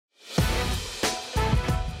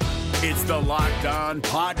It's the Locked On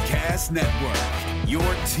Podcast Network, your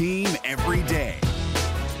team every day.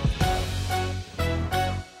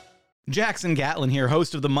 Jackson Gatlin here,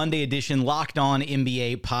 host of the Monday edition Locked On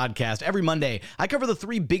NBA podcast. Every Monday, I cover the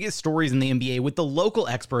three biggest stories in the NBA with the local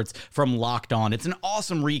experts from Locked On. It's an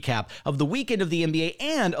awesome recap of the weekend of the NBA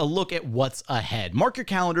and a look at what's ahead. Mark your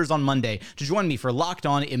calendars on Monday to join me for Locked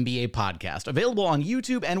On NBA podcast, available on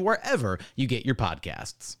YouTube and wherever you get your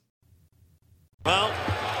podcasts. Well,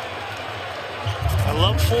 I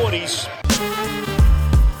love 40s.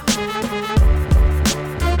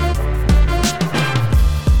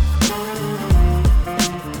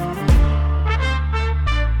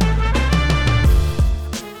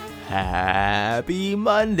 Happy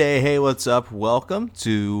Monday. Hey, what's up? Welcome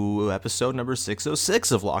to episode number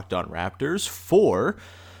 606 of Locked On Raptors for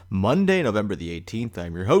Monday, November the 18th.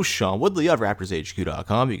 I'm your host, Sean Woodley of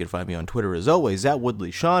RaptorsHQ.com. You can find me on Twitter as always at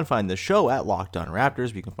WoodleySean. Find the show at Locked On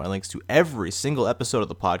Raptors. You can find links to every single episode of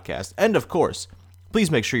the podcast. And of course,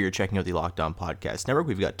 please make sure you're checking out the Locked On Podcast Network.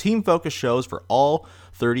 We've got team-focused shows for all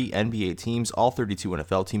 30 NBA teams, all 32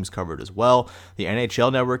 NFL teams covered as well. The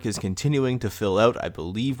NHL Network is continuing to fill out. I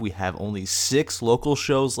believe we have only 6 local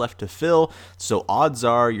shows left to fill, so odds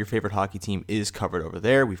are your favorite hockey team is covered over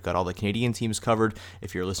there. We've got all the Canadian teams covered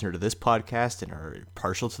if you're a listener to this podcast and are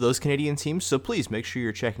partial to those Canadian teams, so please make sure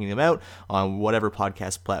you're checking them out on whatever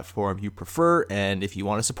podcast platform you prefer, and if you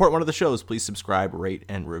want to support one of the shows, please subscribe, rate,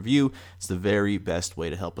 and review. It's the very best way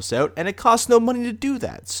to help us out, and it costs no money to do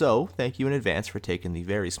that, so thank you in advance for taking the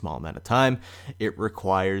very small amount of time it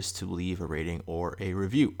requires to leave a rating or a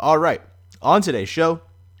review. All right, on today's show,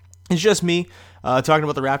 it's just me talking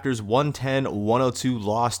about the Raptors' 110-102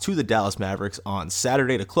 loss to the Dallas Mavericks on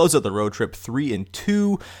Saturday to close out the road trip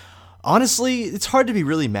 3-2. Honestly, it's hard to be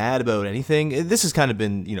really mad about anything. This has kind of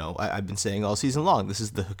been, I've been saying all season long, this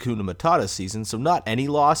is the Hakuna Matata season, so not any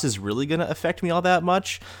loss is really going to affect me all that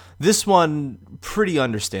much. This one, pretty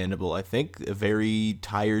understandable, I think. A very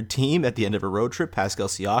tired team at the end of a road trip. Pascal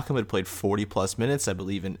Siakam had played 40-plus minutes, I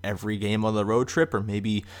believe, in every game on the road trip, or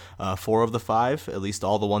maybe 4 of the 5, at least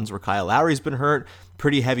all the ones where Kyle Lowry's been hurt.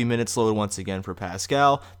 Pretty heavy minutes load once again for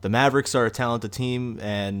Pascal. The Mavericks are a talented team,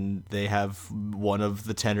 and they have one of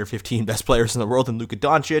the 10 or 15 best players in the world in Luka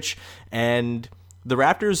Doncic, and the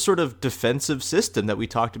Raptors' sort of defensive system that we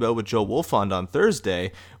talked about with Joe Wolfond on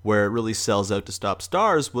Thursday, where it really sells out to stop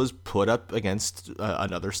stars, was put up against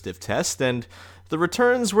another stiff test, and the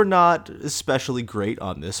returns were not especially great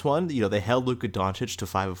on this one. They held Luka Doncic to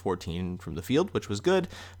 5 of 14 from the field, which was good,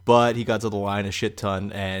 but he got to the line a shit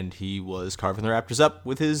ton, and he was carving the Raptors up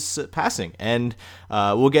with his passing. And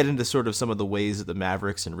we'll get into sort of some of the ways that the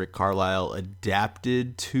Mavericks and Rick Carlisle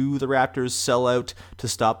adapted to the Raptors' sellout to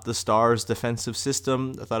stop the Stars' defensive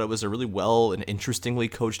system. I thought it was a really well and interestingly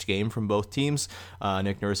coached game from both teams.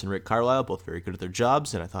 Nick Nurse and Rick Carlisle, both very good at their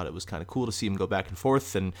jobs, and I thought it was kind of cool to see them go back and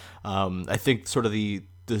forth. And I think sort of the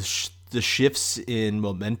shifts in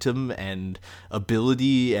momentum and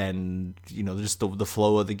ability and just the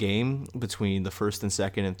flow of the game between the first and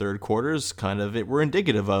second and third quarters were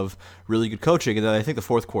indicative of really good coaching. And then I think the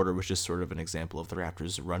fourth quarter was just sort of an example of the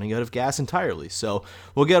Raptors running out of gas entirely. So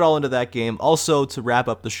we'll get all into that game. Also, to wrap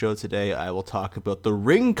up the show today, I will talk about the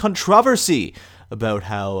ring controversy, about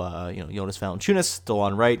how Jonas Valanciunas,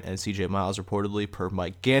 DeLon Wright, and CJ Miles reportedly, per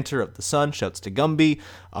Mike Ganter of The Sun, shouts to Gumby,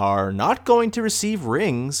 are not going to receive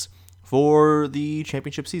rings for the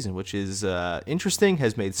championship season, which is interesting,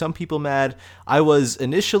 has made some people mad. I was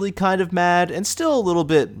initially kind of mad and still a little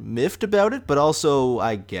bit miffed about it, but also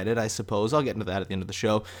I get it, I suppose. I'll get into that at the end of the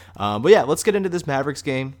show. But yeah, let's get into this Mavericks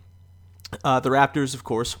game. The Raptors, of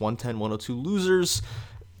course, 110-102 losers.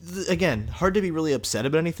 Again, hard to be really upset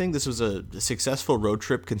about anything. This was a successful road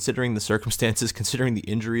trip considering the circumstances, considering the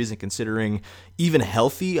injuries, and considering even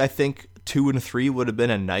healthy. I think 2-3 would have been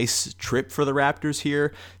a nice trip for the Raptors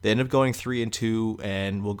here. They end up going 3-2,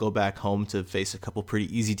 and we'll go back home to face a couple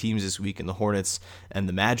pretty easy teams this week in the Hornets and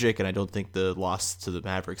the Magic, and I don't think the loss to the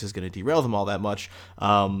Mavericks is going to derail them all that much.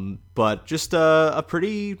 But just a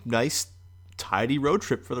pretty nice, tidy road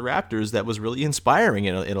trip for the Raptors that was really inspiring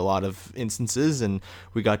in a lot of instances, and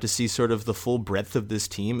we got to see sort of the full breadth of this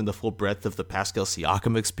team and the full breadth of the Pascal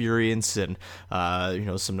Siakam experience, and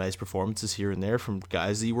some nice performances here and there from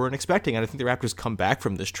guys that you weren't expecting. And I think the Raptors come back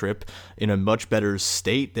from this trip in a much better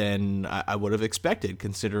state than I would have expected,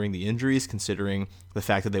 considering the injuries, considering the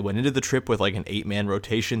fact that they went into the trip with like an 8-man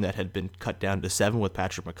rotation that had been cut down to 7 with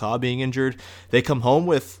Patrick McCaw being injured. They come home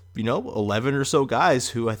with 11 or so guys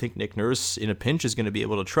who I think Nick Nurse in a pinch is going to be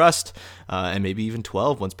able to trust, and maybe even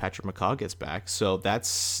 12 once Patrick McCaw gets back. So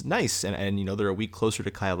that's nice. And they're a week closer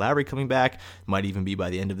to Kyle Lowry coming back. Might even be by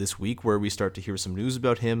the end of this week where we start to hear some news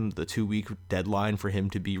about him. The 2-week deadline for him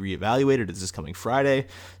to be reevaluated is this coming Friday.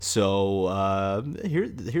 So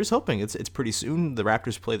here's hoping. It's pretty soon. The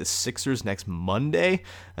Raptors play the Sixers next Monday.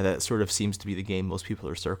 And that sort of seems to be the game most people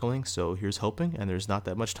are circling. So here's hoping. And there's not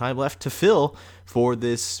that much time left to fill for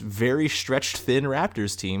this very stretched thin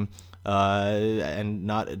Raptors team, and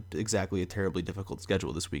not exactly a terribly difficult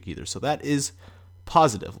schedule this week either. So that is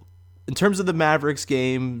positive. In terms of the Mavericks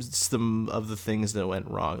game, some of the things that went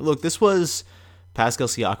wrong. Look, this was Pascal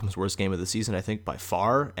Siakam's worst game of the season, I think, by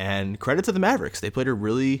far, and credit to the Mavericks. They played a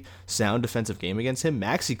really sound defensive game against him.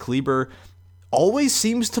 Maxi Kleber always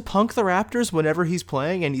seems to punk the Raptors whenever he's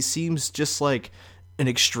playing, and he seems just like an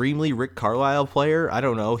extremely Rick Carlisle player. I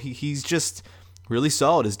don't know. He's just really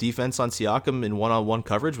solid. His defense on Siakam in one-on-one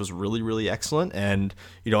coverage was really, really excellent. And,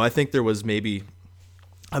 I think there was maybe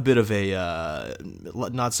a bit of a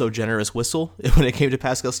not so generous whistle when it came to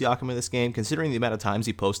Pascal Siakam in this game, considering the amount of times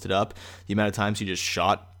he posted up, the amount of times he just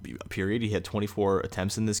shot, period. He had 24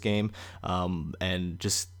 attempts in this game, and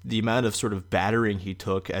just the amount of sort of battering he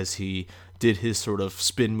took as he did his sort of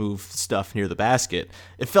spin move stuff near the basket.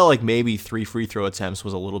 It felt like maybe 3 free throw attempts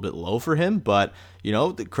was a little bit low for him, but,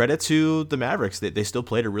 the credit to the Mavericks. They still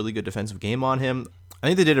played a really good defensive game on him. I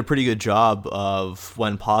think they did a pretty good job of,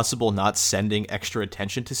 when possible, not sending extra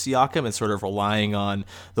attention to Siakam and sort of relying on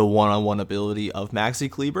the one-on-one ability of Maxi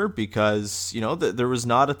Kleber, because, there was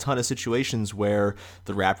not a ton of situations where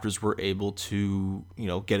the Raptors were able to,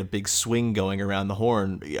 get a big swing going around the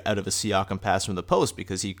horn out of a Siakam pass from the post,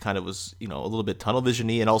 because he kind of was, a little bit tunnel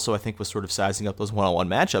vision-y, and also I think was sort of sizing up those one-on-one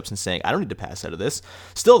matchups and saying, I don't need to pass out of this.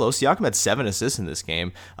 Still, though, Siakam had 7 assists in this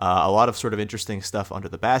game. A lot of sort of interesting stuff under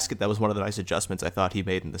the basket. That was one of the nice adjustments I thought he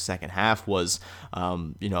made in the second half was,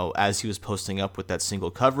 as he was posting up with that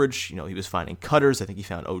single coverage, he was finding cutters. I think he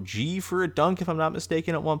found OG for a dunk, if I'm not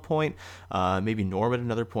mistaken, at one point. Maybe Norm at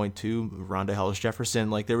another point too. Rondé Hollis-Jefferson.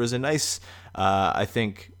 Like, there was a nice, I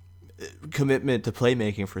think, commitment to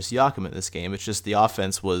playmaking for Siakam in this game. It's just the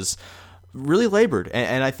offense was really labored,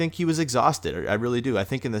 and I think he was exhausted. I really do. I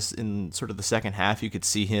think in sort of the second half, you could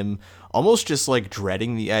see him almost just like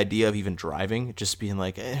dreading the idea of even driving, just being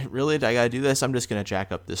like, really, I gotta do this? I'm just gonna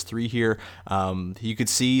jack up this 3 here. You could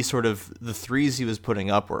see sort of the threes he was putting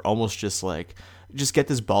up were almost just like, just get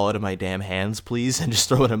this ball out of my damn hands, please, and just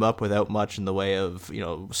throwing him up without much in the way of,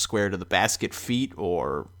 square to the basket feet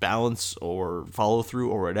or balance or follow through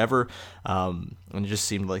or whatever. And it just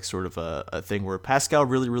seemed like sort of a thing where Pascal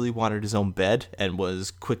really, really wanted his own bed and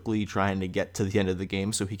was quickly trying to get to the end of the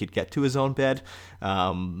game so he could get to his own bed,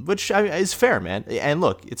 which is fair, man. And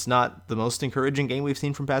look, it's not the most encouraging game we've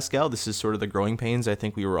seen from Pascal. This is sort of the growing pains I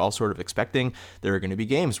think we were all sort of expecting. There are going to be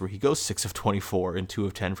games where he goes 6 of 24 and 2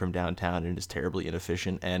 of 10 from downtown and is terribly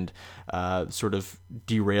inefficient and sort of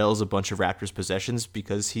derails a bunch of Raptors possessions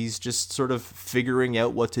because he's just sort of figuring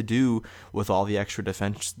out what to do with all the extra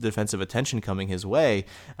defensive attention coming his way.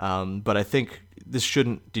 But I think this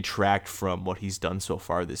shouldn't detract from what he's done so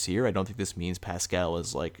far this year. I don't think this means Pascal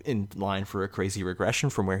is like in line for a crazy regression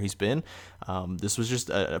from where he's been. This was just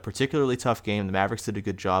a particularly tough game. The Mavericks did a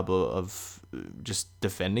good job of just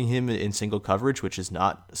defending him in single coverage, which is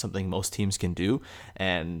not something most teams can do.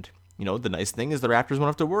 And the nice thing is the Raptors won't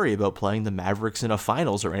have to worry about playing the Mavericks in a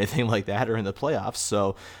finals or anything like that or in the playoffs.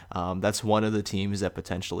 So that's one of the teams that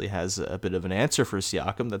potentially has a bit of an answer for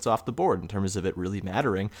Siakam that's off the board in terms of it really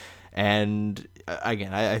mattering. And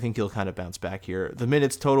again, I think he'll kind of bounce back here. The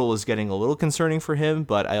minutes total is getting a little concerning for him,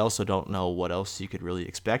 but I also don't know what else you could really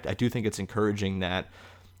expect. I do think it's encouraging that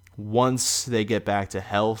once they get back to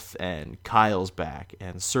health and Kyle's back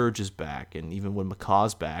and Serge is back and even when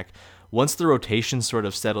McCaw's back, once the rotation sort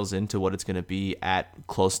of settles into what it's going to be at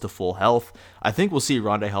close to full health, I think we'll see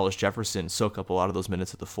Rondé Hollis-Jefferson soak up a lot of those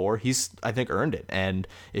minutes at the 4. He's, I think, earned it. And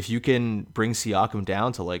if you can bring Siakam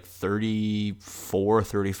down to like 34,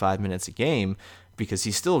 35 minutes a game, because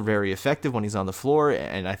he's still very effective when he's on the floor,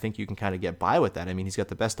 and I think you can kind of get by with that. I mean, he's got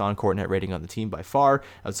the best on-court net rating on the team by far,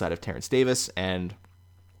 outside of Terrence Davis, and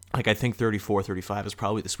I think 34, 35 is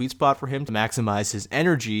probably the sweet spot for him to maximize his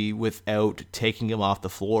energy without taking him off the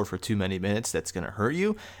floor for too many minutes. That's going to hurt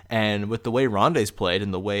you. And with the way Rondé's played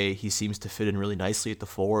and the way he seems to fit in really nicely at the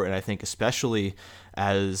 4, and I think especially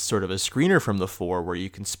as sort of a screener from the 4 where you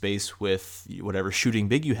can space with whatever shooting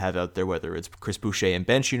big you have out there, whether it's Chris Boucher and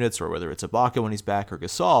bench units or whether it's Ibaka when he's back or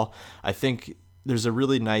Gasol, I think there's a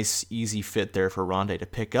really nice, easy fit there for Rondae to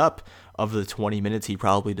pick up. Of the 20 minutes he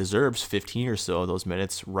probably deserves, 15 or so of those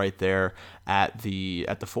minutes right there at the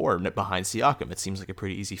 4 behind Siakam. It seems like a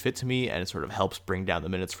pretty easy fit to me, and it sort of helps bring down the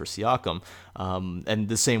minutes for Siakam. And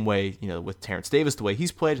the same way, with Terrence Davis, the way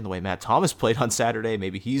he's played and the way Matt Thomas played on Saturday,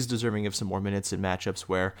 maybe he's deserving of some more minutes in matchups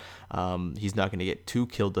where he's not going to get too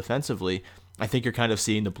killed defensively. I think you're kind of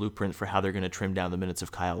seeing the blueprint for how they're going to trim down the minutes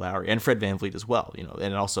of Kyle Lowry and Fred VanVleet as well.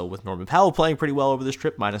 And also with Norman Powell playing pretty well over this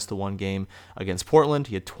trip, minus the one game against Portland.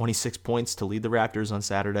 He had 26 points to lead the Raptors on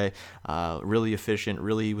Saturday. Really efficient,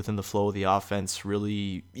 really within the flow of the offense,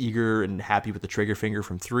 really eager and happy with the trigger finger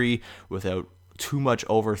from 3 without too much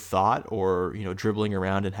overthought or dribbling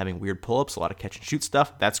around and having weird pull-ups, a lot of catch and shoot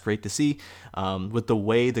stuff. That's great to see. With the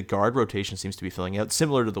way the guard rotation seems to be filling out,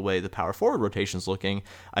 similar to the way the power forward rotation is looking,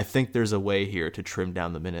 I think there's a way here to trim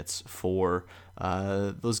down the minutes for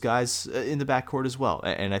those guys in the backcourt as well.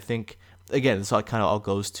 And I think, again, this all kind of all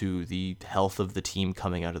goes to the health of the team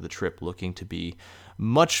coming out of the trip looking to be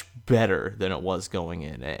much better than it was going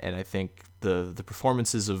in. And I think the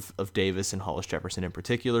performances of Davis and Hollis Jefferson in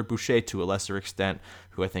particular, Boucher to a lesser extent,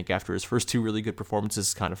 who I think after his first 2 really good performances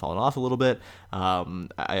has kind of fallen off a little bit.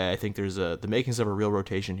 I think there's the makings of a real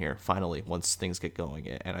rotation here, finally, once things get going.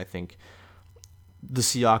 And I think the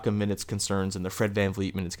Siakam minutes concerns and the Fred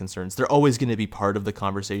VanVleet minutes concerns, they're always going to be part of the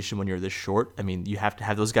conversation when you're this short. I mean, you have to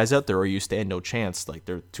have those guys out there or you stand no chance. Like,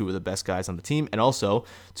 they're 2 of the best guys on the team and also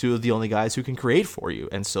 2 of the only guys who can create for you.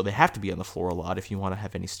 And so they have to be on the floor a lot if you want to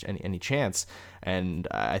have any chance. And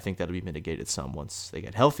I think that'll be mitigated some once they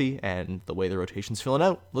get healthy, and the way the rotation's filling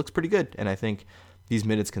out looks pretty good. And I think these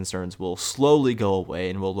minutes concerns will slowly go away,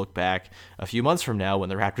 and we'll look back a few months from now when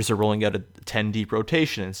the Raptors are rolling out a 10-deep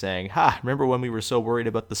rotation and saying, remember when we were so worried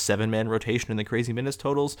about the 7-man rotation and the crazy minutes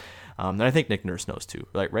totals? And I think Nick Nurse knows too,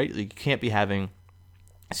 right? You can't be having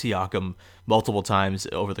Siakam multiple times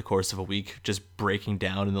over the course of a week just breaking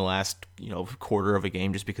down in the last quarter of a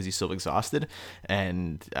game just because he's so exhausted.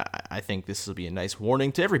 And I think this will be a nice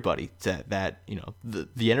warning to everybody that the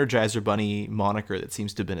Energizer Bunny moniker that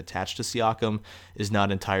seems to have been attached to Siakam is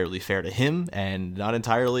not entirely fair to him and not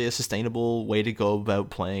entirely a sustainable way to go about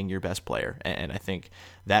playing your best player. And I think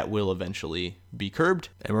that will eventually be curbed.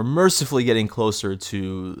 And we're mercifully getting closer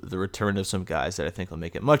to the return of some guys that I think will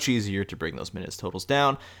make it much easier to bring those minutes totals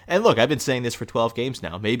down. And look, I've been saying this for 12 games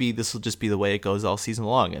now. Maybe this will just be the way it goes all season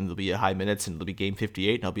long, and there'll be a high minutes and it'll be game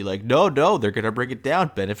 58, and I'll be like, no, they're going to bring it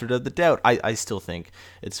down. Benefit of the doubt. I still think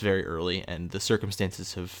it's very early, and the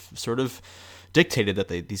circumstances have sort of dictated that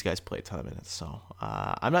these guys play a ton of minutes. So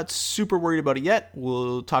I'm not super worried about it yet.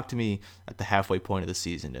 We'll talk to me at the halfway point of the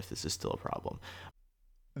season if this is still a problem.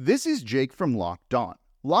 This is Jake from Locked On.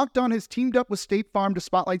 Locked On has teamed up with State Farm to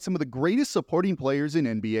spotlight some of the greatest supporting players in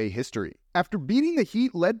NBA history. After beating the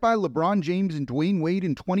Heat led by LeBron James and Dwayne Wade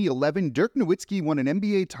in 2011, Dirk Nowitzki won an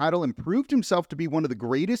NBA title and proved himself to be one of the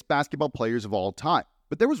greatest basketball players of all time.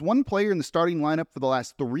 But there was one player in the starting lineup for the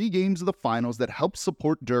last 3 games of the finals that helped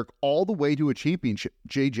support Dirk all the way to a championship,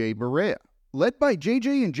 JJ Barea. Led by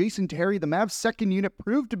JJ and Jason Terry, the Mavs' second unit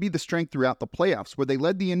proved to be the strength throughout the playoffs, where they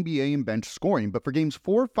led the NBA in bench scoring. But for games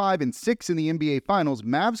 4, 5, and 6 in the NBA Finals,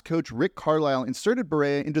 Mavs coach Rick Carlisle inserted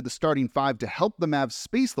Barea into the starting 5 to help the Mavs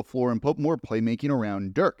space the floor and put more playmaking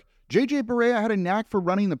around Dirk. JJ Barea had a knack for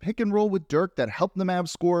running the pick and roll with Dirk that helped the Mavs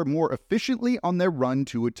score more efficiently on their run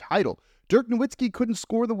to a title. Dirk Nowitzki couldn't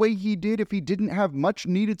score the way he did if he didn't have much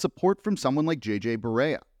needed support from someone like JJ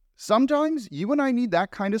Barea. Sometimes you and I need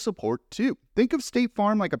that kind of support too. Think of State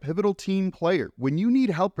Farm like a pivotal team player. When you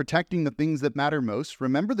need help protecting the things that matter most,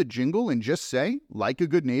 remember the jingle and just say, like a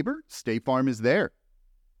good neighbor, State Farm is there.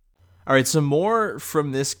 All right, some more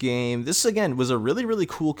from this game. This, again, was a really, really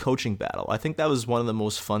cool coaching battle. I think that was one of the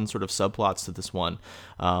most fun sort of subplots to this one,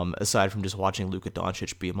 aside from just watching Luka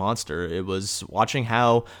Doncic be a monster. It was watching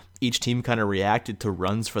how each team kind of reacted to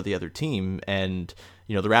runs for the other team. And,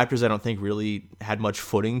 the Raptors, I don't think, really had much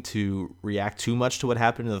footing to react too much to what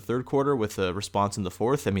happened in the third quarter with a response in the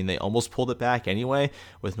fourth. I mean, they almost pulled it back anyway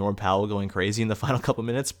with Norm Powell going crazy in the final couple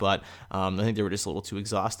minutes, but I think they were just a little too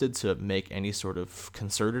exhausted to make any sort of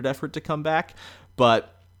concerted effort to come back.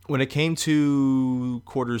 But when it came to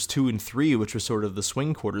quarters 2 and 3, which were sort of the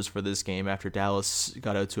swing quarters for this game after Dallas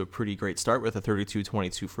got out to a pretty great start with a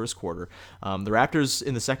 32-22 first quarter, the Raptors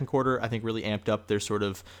in the second quarter, I think, really amped up their sort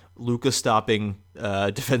of Luka stopping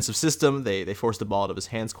defensive system. They forced the ball out of his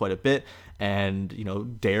hands quite a bit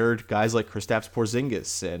and, dared guys like Kristaps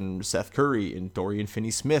Porzingis and Seth Curry and Dorian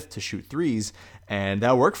Finney-Smith to shoot threes. And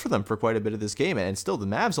that worked for them for quite a bit of this game. And still, the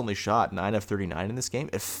Mavs only shot 9 of 39 in this game.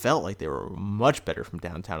 It felt like they were much better from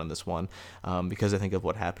downtown in this one because I think of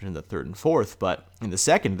what happened in the third and fourth. But in the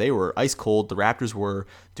second, they were ice cold. The Raptors were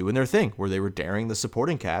doing their thing where they were daring the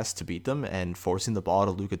supporting cast to beat them and forcing the ball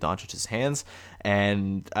to Luka Doncic's hands.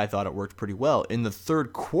 And I thought it worked pretty well. In the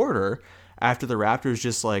third quarter, after the Raptors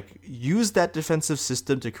just used that defensive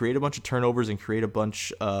system to create a bunch of turnovers and create a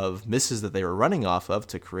bunch of misses that they were running off of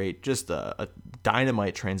to create just a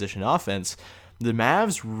dynamite transition offense, the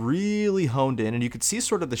Mavs really honed in, and you could see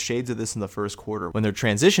sort of the shades of this in the first quarter when their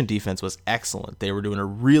transition defense was excellent. They were doing a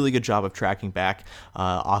really good job of tracking back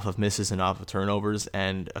off of misses and off of turnovers,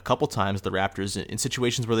 and a couple times the Raptors, in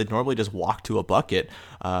situations where they'd normally just walk to a bucket,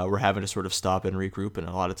 were having to sort of stop and regroup, and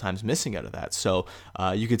a lot of times missing out of that. So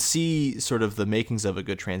you could see sort of the makings of a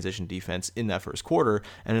good transition defense in that first quarter,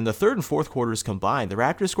 and in the third and fourth quarters combined, the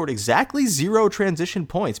Raptors scored exactly 0 transition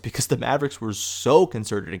points because the Mavericks were so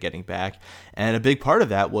concerted in getting back, and a big part of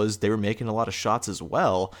that was they were making a lot of shots as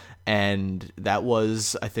well. And that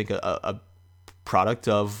was, I think, a product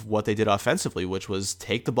of what they did offensively, which was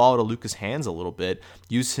take the ball out of Luka's hands a little bit,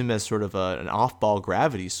 use him as sort of an off-ball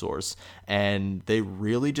gravity source, and they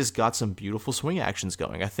really just got some beautiful swing actions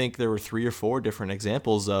going. I think there were 3 or 4 different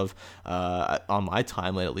examples of, on my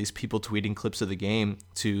timeline at least, people tweeting clips of the game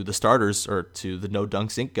to the starters or to the No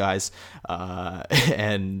Dunks Inc. guys,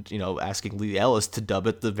 and asking Lee Ellis to dub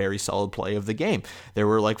it the very solid play of the game. There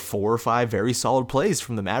were 4 or 5 very solid plays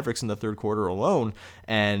from the Mavericks in the third quarter alone,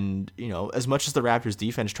 and as much as the Raptors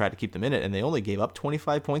defense tried to keep them in it, and they only gave up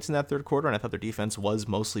 25 points in that third quarter, and I thought their defense was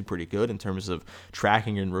mostly pretty good in terms of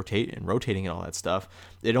tracking and rotating and all that stuff.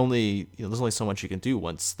 There's only so much you can do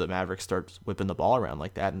once the Mavericks start whipping the ball around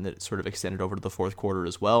like that, and it sort of extended over to the fourth quarter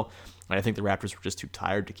as well. And I think the Raptors were just too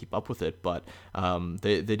tired to keep up with it, but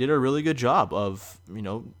they did a really good job of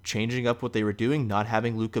changing up what they were doing, not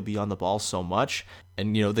having Luka be on the ball so much.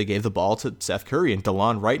 And, they gave the ball to Seth Curry and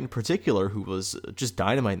DeLon Wright in particular, who was just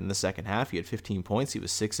dynamite in the second half. He had 15 points. He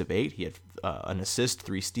was 6 of 8. He had an assist,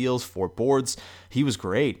 3 steals, 4 boards. He was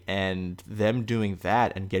great. And them doing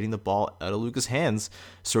that and getting the ball out of Luka's hands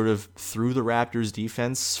sort of threw the Raptors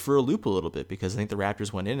defense for a loop a little bit, because I think the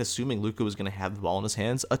Raptors went in assuming Luka was going to have the ball in his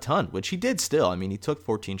hands a ton, which he did still. I mean, he took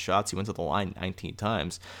 14 shots. He went to the line 19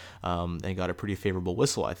 times and got a pretty favorable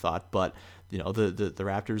whistle, I thought. But the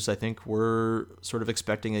Raptors, I think, were sort of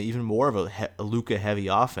expecting even more of a Luka-heavy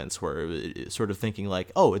offense, where sort of thinking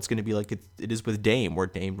it's going to be like it is with Dame, where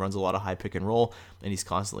Dame runs a lot of high pick and roll, and he's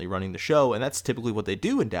constantly running the show, and that's typically what they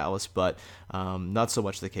do in Dallas, but not so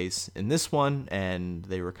much the case in this one, and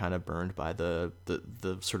they were kind of burned by the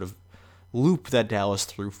sort of loop that Dallas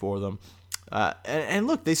threw for them. And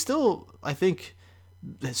look, they still, I think,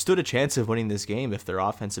 stood a chance of winning this game if their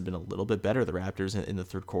offense had been a little bit better. The Raptors in the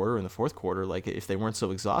third quarter and the fourth quarter, if they weren't so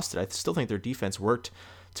exhausted, I still think their defense worked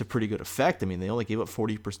to pretty good effect. I mean, they only gave up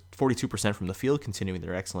 42% from the field, continuing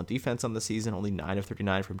their excellent defense on the season, only 9 of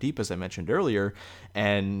 39 from deep, as I mentioned earlier.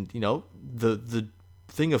 And, the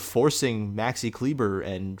thing of forcing Maxi Kleber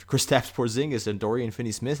and Kristaps Porzingis and Dorian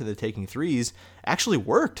Finney-Smith into taking threes actually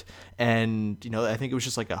worked. And, I think it was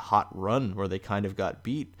just a hot run where they kind of got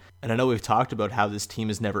beat. And I know we've talked about how this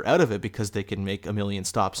team is never out of it because they can make a million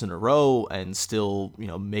stops in a row and still,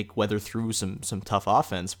 weather through some tough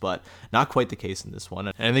offense, but not quite the case in this one.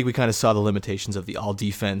 And I think we kind of saw the limitations of the all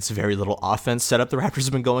defense, very little offense setup the Raptors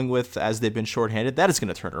have been going with as they've been shorthanded. That is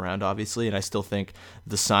going to turn around, obviously. And I still think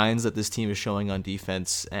the signs that this team is showing on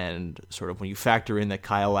defense, and sort of when you factor in that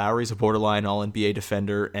Kyle Lowry is a borderline All-NBA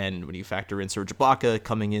defender, and when you factor in Serge Ibaka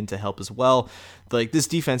coming in to help as well, this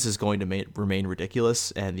defense is going to remain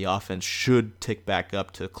ridiculous, and the offense should tick back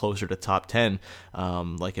up to closer to top 10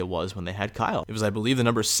 like it was when they had Kyle. It was, I believe, the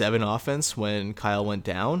number 7 offense when Kyle went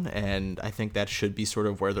down, and I think that should be sort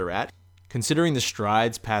of where they're at. Considering the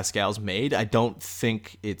strides Pascal's made, I don't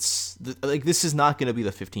think this is not going to be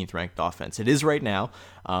the 15th ranked offense. It is right now,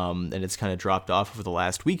 and it's kind of dropped off over the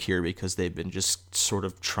last week here because they've been just sort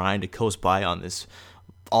of trying to coast by on this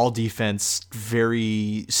all defense,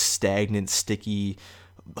 very stagnant, sticky,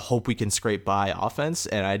 hope we can scrape by offense,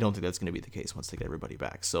 and I don't think that's going to be the case once they get everybody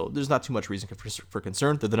back. So there's not too much reason for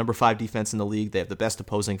concern. They're the number 5 defense in the league. They have the best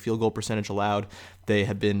opposing field goal percentage allowed. They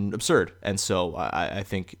have been absurd, and so I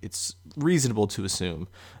think it's reasonable to assume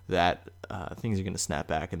that things are going to snap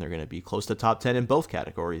back and they're going to be close to top 10 in both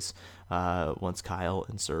categories once Kyle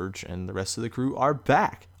and Serge and the rest of the crew are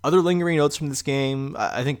back. Other lingering notes from this game,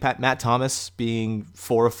 I think Matt Thomas being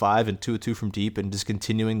 4 of 5 and 2 of 2 from deep and just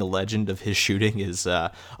continuing the legend of his shooting is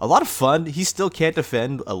a lot of fun. He still can't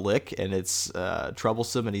defend a lick, and it's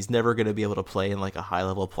troublesome, and he's never going to be able to play in like a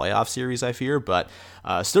high-level playoff series, I fear, but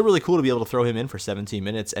still really cool to be able to throw him in for 17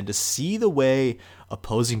 minutes and to see the way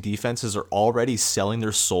opposing defenses are already selling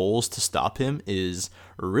their souls to stop him is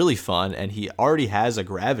really fun, and he already has a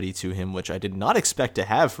gravity to him, which I did not expect to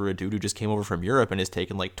have for a dude who just came over from Europe and has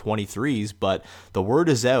taken like 23s, but the word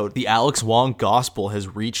is out. The Alex Wong gospel has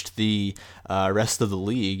reached the rest of the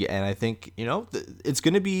league, and I think, it's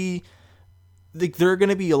going to be, there are going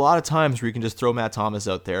to be a lot of times where you can just throw Matt Thomas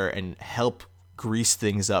out there and help grease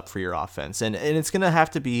things up for your offense. And it's going to have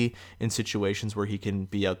to be in situations where he can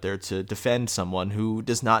be out there to defend someone who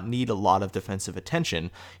does not need a lot of defensive attention.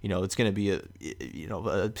 It's going to be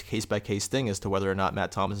a case-by-case thing as to whether or not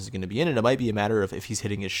Matt Thomas is going to be in it. It might be a matter of if he's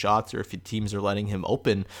hitting his shots or if teams are letting him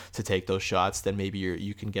open to take those shots, then maybe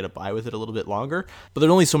you can get by with it a little bit longer. But there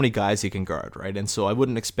are only so many guys he can guard, right? And so I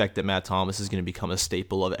wouldn't expect that Matt Thomas is going to become a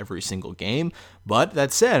staple of every single game. But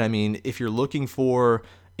that said, I mean, if you're looking for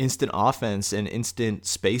instant offense and instant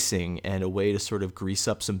spacing and a way to sort of grease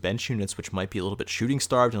up some bench units, which might be a little bit shooting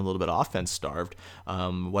starved and a little bit offense starved,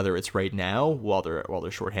 whether it's right now while they're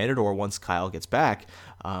shorthanded or once Kyle gets back,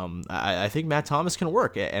 I think Matt Thomas can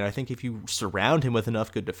work. And I think if you surround him with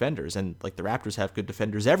enough good defenders, and like the Raptors have good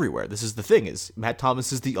defenders everywhere, this is the thing, is Matt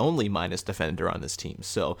Thomas is the only minus defender on this team.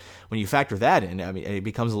 So when you factor that in, I mean, it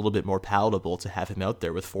becomes a little bit more palatable to have him out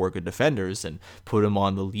there with 4 good defenders and put him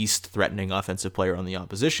on the least threatening offensive player on the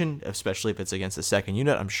opposition, especially if it's against the second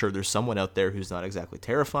unit. I'm sure there's someone out there who's not exactly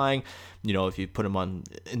terrifying. If you put him on,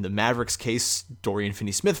 in the Mavericks case, Dorian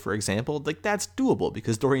Finney-Smith, for example, like that's doable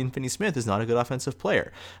because Dorian Finney-Smith is not a good offensive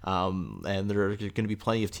player. And there are going to be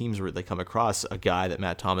plenty of teams where they come across a guy that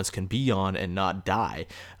Matt Thomas can be on and not die.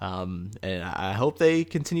 And I hope they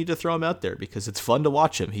continue to throw him out there because it's fun to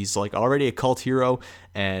watch him. He's like already a cult hero,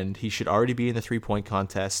 and he should already be in the 3-point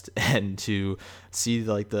contest. And to see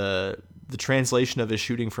like the translation of his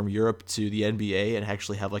shooting from Europe to the NBA and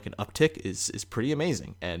actually have like an uptick is pretty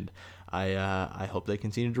amazing. And I hope they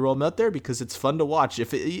continue to roll him out there because it's fun to watch.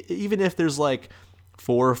 Even if there's like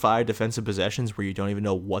 4 or 5 defensive possessions where you don't even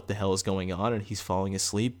know what the hell is going on and he's falling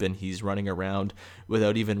asleep and he's running around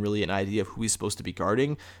without even really an idea of who he's supposed to be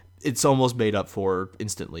guarding, it's almost made up for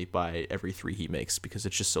instantly by every 3 he makes because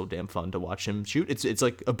it's just so damn fun to watch him shoot. It's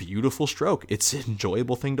like a beautiful stroke. It's an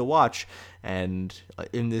enjoyable thing to watch. And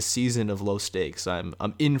in this season of low stakes, I'm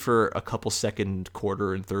in for a couple second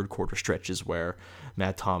quarter and third quarter stretches where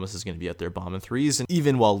Matt Thomas is going to be out there bombing threes, and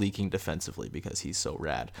even while leaking defensively because he's so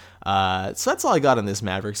rad. So that's all I got in this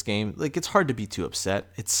Mavericks game. Like, it's hard to be too upset.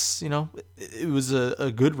 It's, it was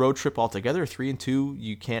a good road trip altogether. 3-2,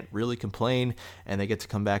 you can't really complain, and they get to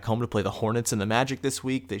come back home to play the Hornets and the Magic this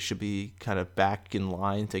week. They should be kind of back in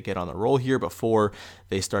line to get on the roll here before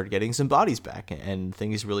they start getting some bodies back and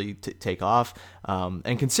things really take off.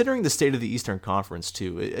 And considering the state of the Eastern Conference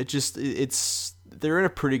too, it's they're in a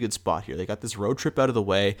pretty good spot here. They got this road trip out of the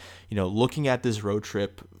way. Looking at this road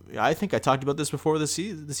trip, I think I talked about this before the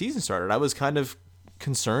season started. I was kind of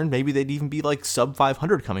concerned maybe they'd even be like sub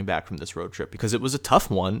 500 coming back from this road trip because it was a tough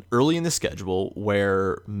one early in the schedule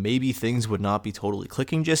where maybe things would not be totally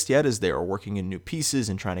clicking just yet as they were working in new pieces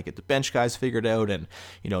and trying to get the bench guys figured out and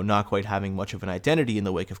not quite having much of an identity in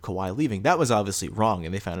the wake of Kawhi leaving. That was obviously wrong,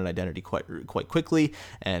 and they found an identity quite quickly,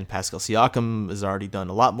 and Pascal Siakam has already done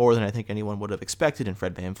a lot more than I think anyone would have expected, and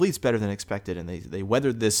Fred VanVleet's better than expected, and they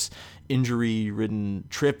weathered this injury-ridden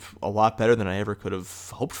trip a lot better than I ever could have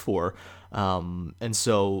hoped for. And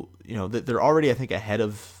so, they're already, I think, ahead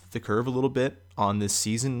of the curve a little bit on this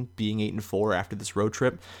season, being 8-4 after this road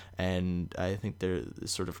trip. And I think they're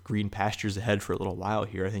sort of green pastures ahead for a little while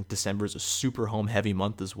here. I think December is a super home heavy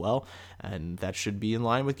month as well. And that should be in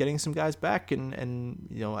line with getting some guys back. And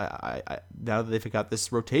I now that they've got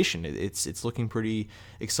this rotation, it's looking pretty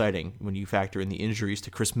exciting when you factor in the injuries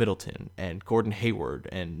to Chris Middleton and Gordon Hayward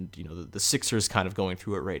and, the Sixers kind of going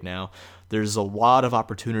through it right now. There's a lot of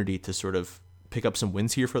opportunity to sort of pick up some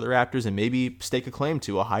wins here for the Raptors and maybe stake a claim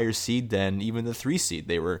to a higher seed than even the 3 seed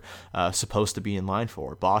they were supposed to be in line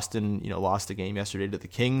for. Boston, lost a game yesterday to the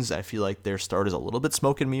Kings. I feel like their start is a little bit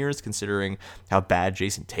smoke and mirrors considering how bad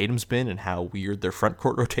Jason Tatum's been and how weird their front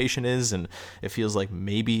court rotation is. And it feels like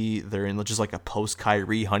maybe they're in just like a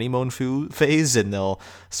post-Kyrie honeymoon phase and they'll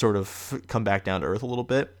sort of come back down to earth a little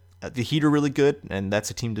bit. The Heat are really good, and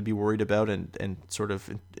that's a team to be worried about, and sort of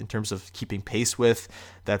in terms of keeping pace with.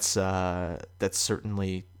 That's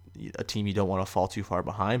certainly a team you don't want to fall too far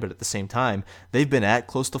behind. But at the same time, they've been at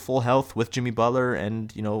close to full health with Jimmy Butler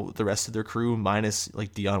and, the rest of their crew, minus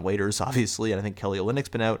like Dion Waiters, obviously, and I think Kelly Olynyk's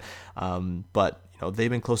been out. But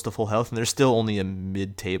they've been close to full health, and they're still only a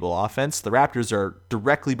mid-table offense. The Raptors are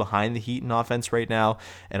directly behind the Heat in offense right now,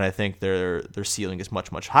 and I think their ceiling is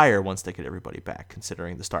much, much higher once they get everybody back,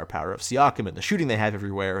 considering the star power of Siakam and the shooting they have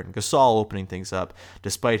everywhere, and Gasol opening things up,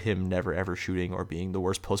 despite him never, ever shooting or being the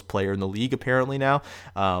worst post player in the league, apparently now.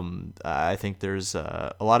 I think there's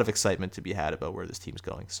a lot of excitement to be had about where this team's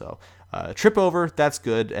going. So trip over, that's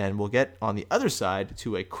good, and we'll get on the other side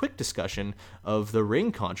to a quick discussion of the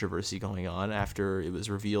ring controversy going on after it was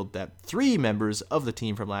revealed that 3 members of the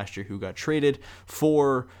team from last year who got traded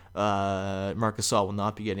for Marc Gasol will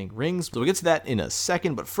not be getting rings. So we'll get to that in a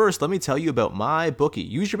second, but first, let me tell you about MyBookie.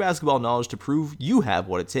 Use your basketball knowledge to prove you have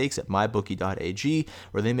what it takes at mybookie.ag,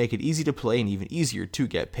 where they make it easy to play and even easier to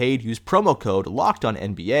get paid. Use promo code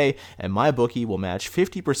LOCKEDONNBA, and MyBookie will match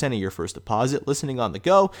 50% of your first deposit. Listening on the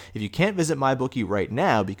go, if you can't visit MyBookie right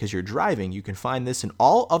now because you're driving, you can find this and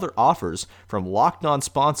all other offers from Locked On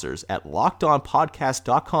sponsors at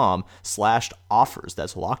LockedOnPodcast.com/offers.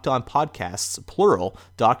 That's Locked On Podcasts,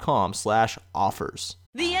 plural.com/offers.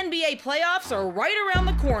 The NBA playoffs are right around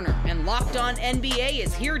the corner, and Locked On NBA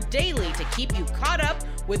is here daily to keep you caught up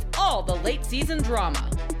with all the late season drama.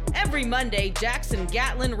 Every Monday, Jackson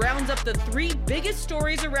Gatlin rounds up the 3 biggest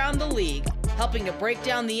stories around the league, helping to break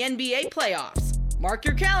down the NBA playoffs. Mark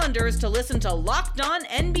your calendars to listen to Locked On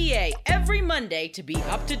NBA every Monday to be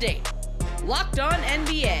up to date. Locked On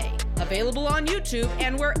NBA, available on YouTube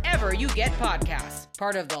and wherever you get podcasts.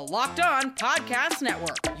 Part of the Locked On Podcast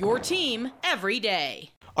Network, your team every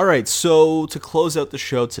day. All right, so to close out the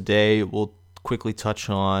show today, we'll quickly touch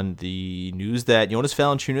on the news that Jonas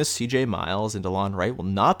Valanciunas, CJ Miles, and DeLon Wright will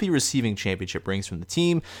not be receiving championship rings from the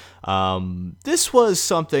team. This was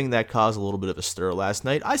something that caused a little bit of a stir last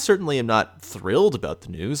night. I certainly am not thrilled about the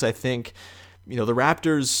news. I think the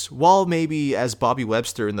Raptors, while maybe as Bobby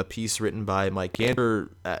Webster in the piece written by Mike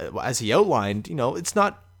Gander, as he outlined, it's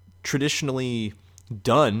not traditionally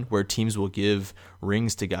done where teams will give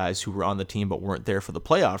rings to guys who were on the team but weren't there for the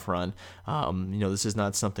playoff run. This is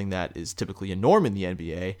not something that is typically a norm in the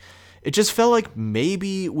NBA. It just felt like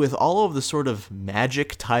maybe with all of the sort of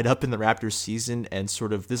magic tied up in the Raptors season and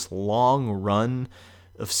sort of this long run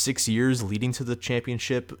of 6 years leading to the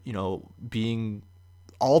championship, being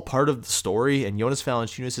all part of the story, and Jonas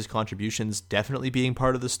Valanciunas' contributions definitely being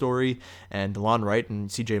part of the story, and DeLon Wright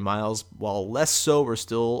and CJ Miles, while less so, were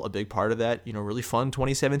still a big part of that, really fun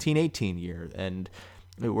 2017-18 year, and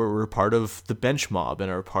we're part of the bench mob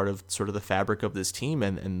and are part of sort of the fabric of this team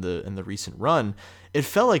and the recent run. It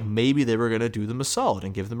felt like maybe they were going to do them a solid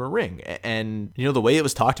and give them a ring. And, the way it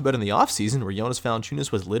was talked about in the offseason, where Jonas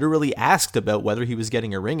Valanciunas was literally asked about whether he was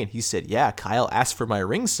getting a ring, and he said, yeah, Kyle asked for my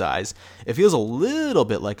ring size. It feels a little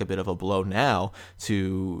bit like a bit of a blow now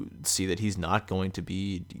to see that he's not going to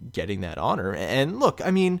be getting that honor. And look,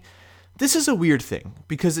 this is a weird thing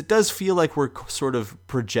because it does feel like we're sort of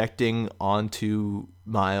projecting onto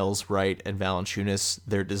Miles, Wright, and Valanciunas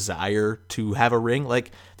their desire to have a ring.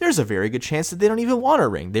 Like, there's a very good chance that they don't even want a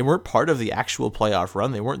ring. They weren't part of the actual playoff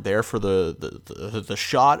run. They weren't there for the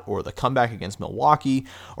shot or the comeback against Milwaukee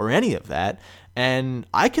or any of that. And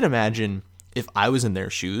I can imagine if I was in their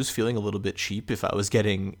shoes, feeling a little bit cheap if I was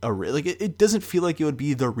getting a ring. Like, it doesn't feel like it would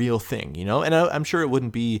be the real thing, And I'm sure it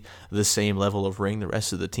wouldn't be the same level of ring the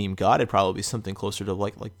rest of the team got. It'd probably be something closer to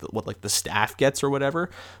what the staff gets or whatever.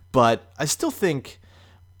 But I still think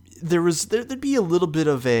there'd be a little bit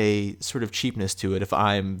of a sort of cheapness to it if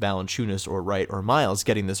I'm Valanciunas or Wright or Miles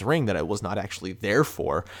getting this ring that I was not actually there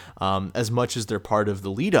for, as much as they're part of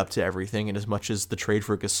the lead up to everything, and as much as the trade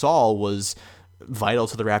for Gasol was vital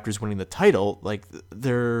to the Raptors winning the title. Like,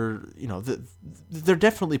 they're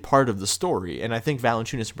definitely part of the story. And I think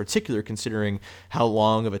Valanciunas in particular, considering how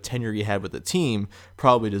long of a tenure he had with the team,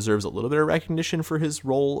 probably deserves a little bit of recognition for his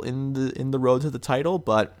role in the road to the title.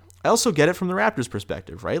 But I also get it from the Raptors'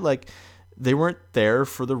 perspective, right? Like, they weren't there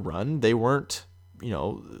for the run. They weren't,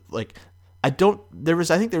 I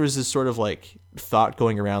think there was this sort of like thought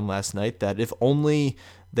going around last night that if only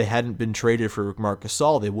they hadn't been traded for Marc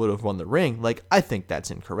Gasol, they would have won the ring. Like, I think that's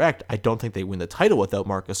incorrect. I don't think they win the title without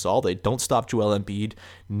Marc Gasol. They don't stop Joel Embiid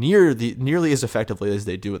nearly as effectively as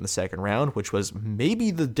they do in the second round, which was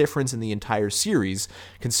maybe the difference in the entire series,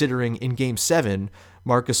 considering in Game 7,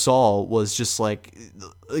 Marc Gasol was just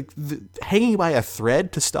hanging by a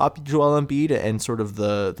thread to stop Joel Embiid, and sort of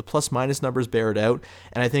the plus-minus numbers bear it out.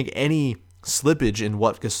 And I think any slippage in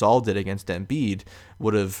what Gasol did against Embiid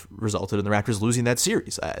would have resulted in the Raptors losing that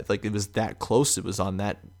series. Like, it was that close. It was on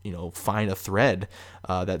that, fine a thread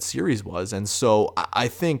that series was. And so I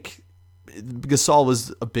think Gasol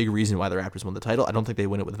was a big reason why the Raptors won the title. I don't think they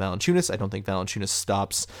win it with Valanciunas. I don't think Valanciunas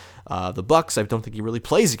stops the Bucks. I don't think he really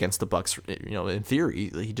plays against the Bucks. In theory,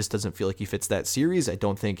 he just doesn't feel like he fits that series. I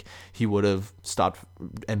don't think he would have stopped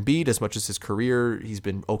Embiid as much as his career. He's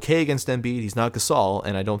been okay against Embiid. He's not Gasol,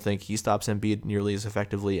 and I don't think he stops Embiid nearly as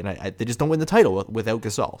effectively. And they just don't win the title without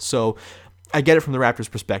Gasol. So I get it from the Raptors'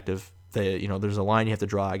 perspective. There's a line you have to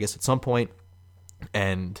draw, I guess, at some point,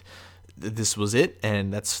 and this was it,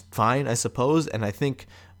 and that's fine, I suppose. And I think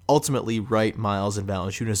ultimately, Wright, Miles, and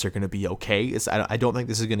Valanciunas are going to be okay. I don't think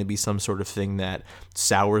this is going to be some sort of thing that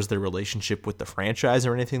sours their relationship with the franchise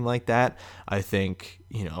or anything like that. I think,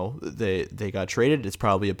 they got traded. It's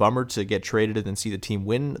probably a bummer to get traded and then see the team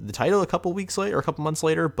win the title a couple months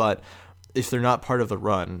later. But if they're not part of the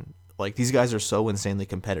run, like, these guys are so insanely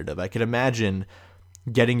competitive. I could imagine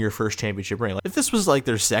getting your first championship ring. If this was like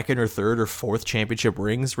their second or third or fourth championship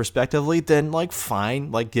rings respectively, then like,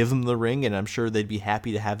 fine, like, give them the ring, and I'm sure they'd be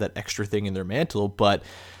happy to have that extra thing in their mantle. But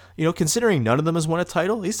considering none of them has won a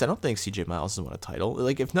title, at least I don't think CJ Miles has won a title.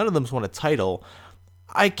 Like, if none of them's won a title,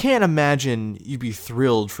 I can't imagine you'd be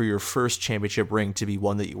thrilled for your first championship ring to be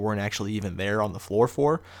one that you weren't actually even there on the floor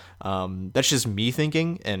for. That's just me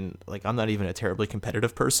thinking, and like, I'm not even a terribly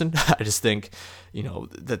competitive person. I just think,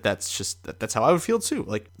 that's how I would feel too.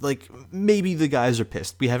 Like maybe the guys are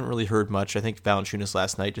pissed. We haven't really heard much. I think Valanciunas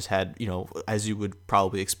last night just had, as you would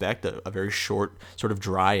probably expect, a very short, sort of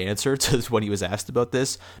dry answer to when he was asked about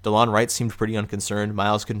this. DeLon Wright seemed pretty unconcerned.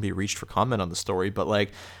 Miles couldn't be reached for comment on the story, but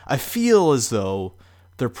like, I feel as though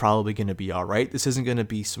they're probably going to be all right. This isn't going to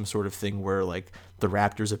be some sort of thing where like the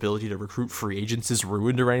Raptors' ability to recruit free agents is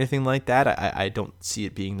ruined or anything like that. I don't see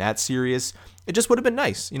it being that serious. It just would have been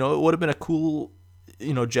nice. It would have been a cool,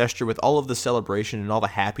 gesture with all of the celebration and all the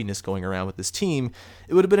happiness going around with this team.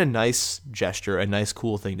 It would have been a nice gesture, a nice,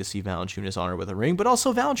 cool thing to see Valanciunas honored with a ring, but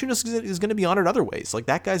also Valanciunas is going to be honored other ways. Like,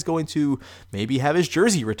 that guy's going to maybe have his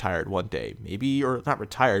jersey retired one day, maybe, or not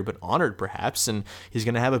retired, but honored perhaps. And he's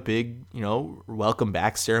going to have a big, welcome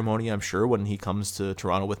back ceremony, I'm sure, when he comes to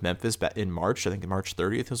Toronto with Memphis in March. I think March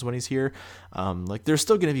 30th is when he's here. Like, there's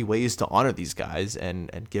still going to be ways to honor these guys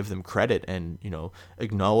and give them credit and,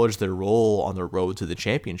 acknowledge their role on the road to the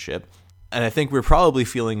championship. And I think we're probably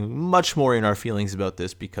feeling much more in our feelings about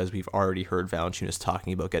this because we've already heard Valanciunas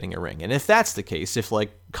talking about getting a ring. And if that's the case, if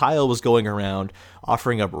like Kyle was going around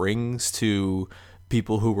offering up rings to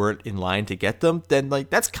people who weren't in line to get them, then like,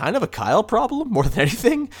 that's kind of a Kyle problem more than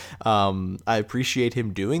anything. I appreciate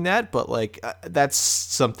him doing that, but like, that's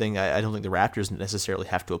something I don't think the Raptors necessarily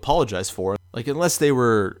have to apologize for. Like, unless they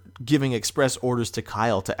were giving express orders to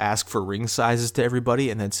Kyle to ask for ring sizes to everybody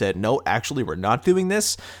and then said, no, actually, we're not doing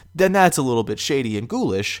this, then that's a little bit shady and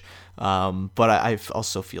ghoulish. But I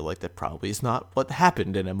also feel like that probably is not what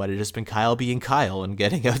happened, and it might have just been Kyle being Kyle and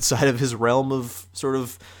getting outside of his realm of sort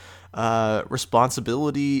of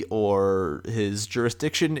responsibility or his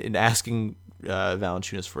jurisdiction in asking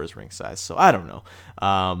Valanciunas for his ring size. So I don't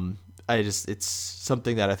know. It's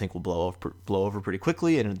something that I think will blow over pretty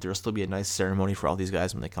quickly, and there'll still be a nice ceremony for all these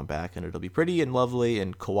guys when they come back, and it'll be pretty and lovely,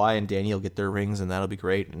 and Kawhi and Danny will get their rings, and that'll be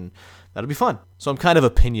great, and that'll be fun. So I'm kind of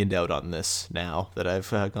opinioned out on this now that I've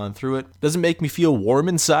gone through it. Doesn't make me feel warm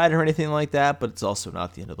inside or anything like that, but it's also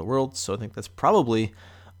not the end of the world, so I think that's probably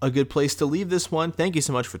a good place to leave this one. Thank you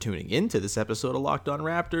so much for tuning in to this episode of Locked On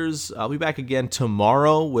Raptors. I'll be back again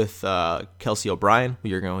tomorrow with Kelsey O'Brien.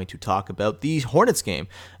 We are going to talk about the Hornets game,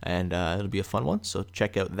 and it'll be a fun one, so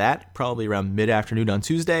check out that probably around mid-afternoon on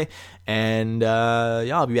Tuesday. And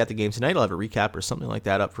I'll be at the game tonight. I'll have a recap or something like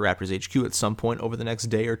that up for Raptors HQ at some point over the next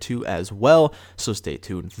day or two as well, so stay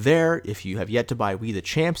tuned there. If you have yet to buy We the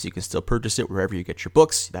Champs, you can still purchase it wherever you get your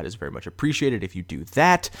books. That is very much appreciated if you do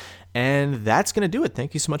that. And that's going to do it.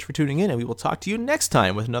 Thank you so much for tuning in, and we will talk to you next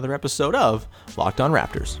time with another episode of Locked On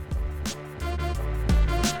Raptors.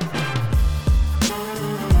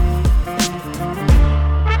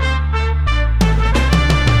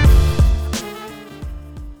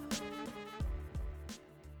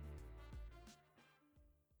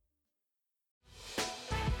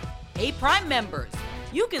 Hey, Prime members,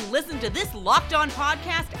 you can listen to this Locked On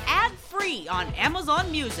podcast ad-free on Amazon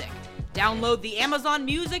Music. Download the Amazon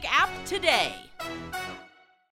Music app today.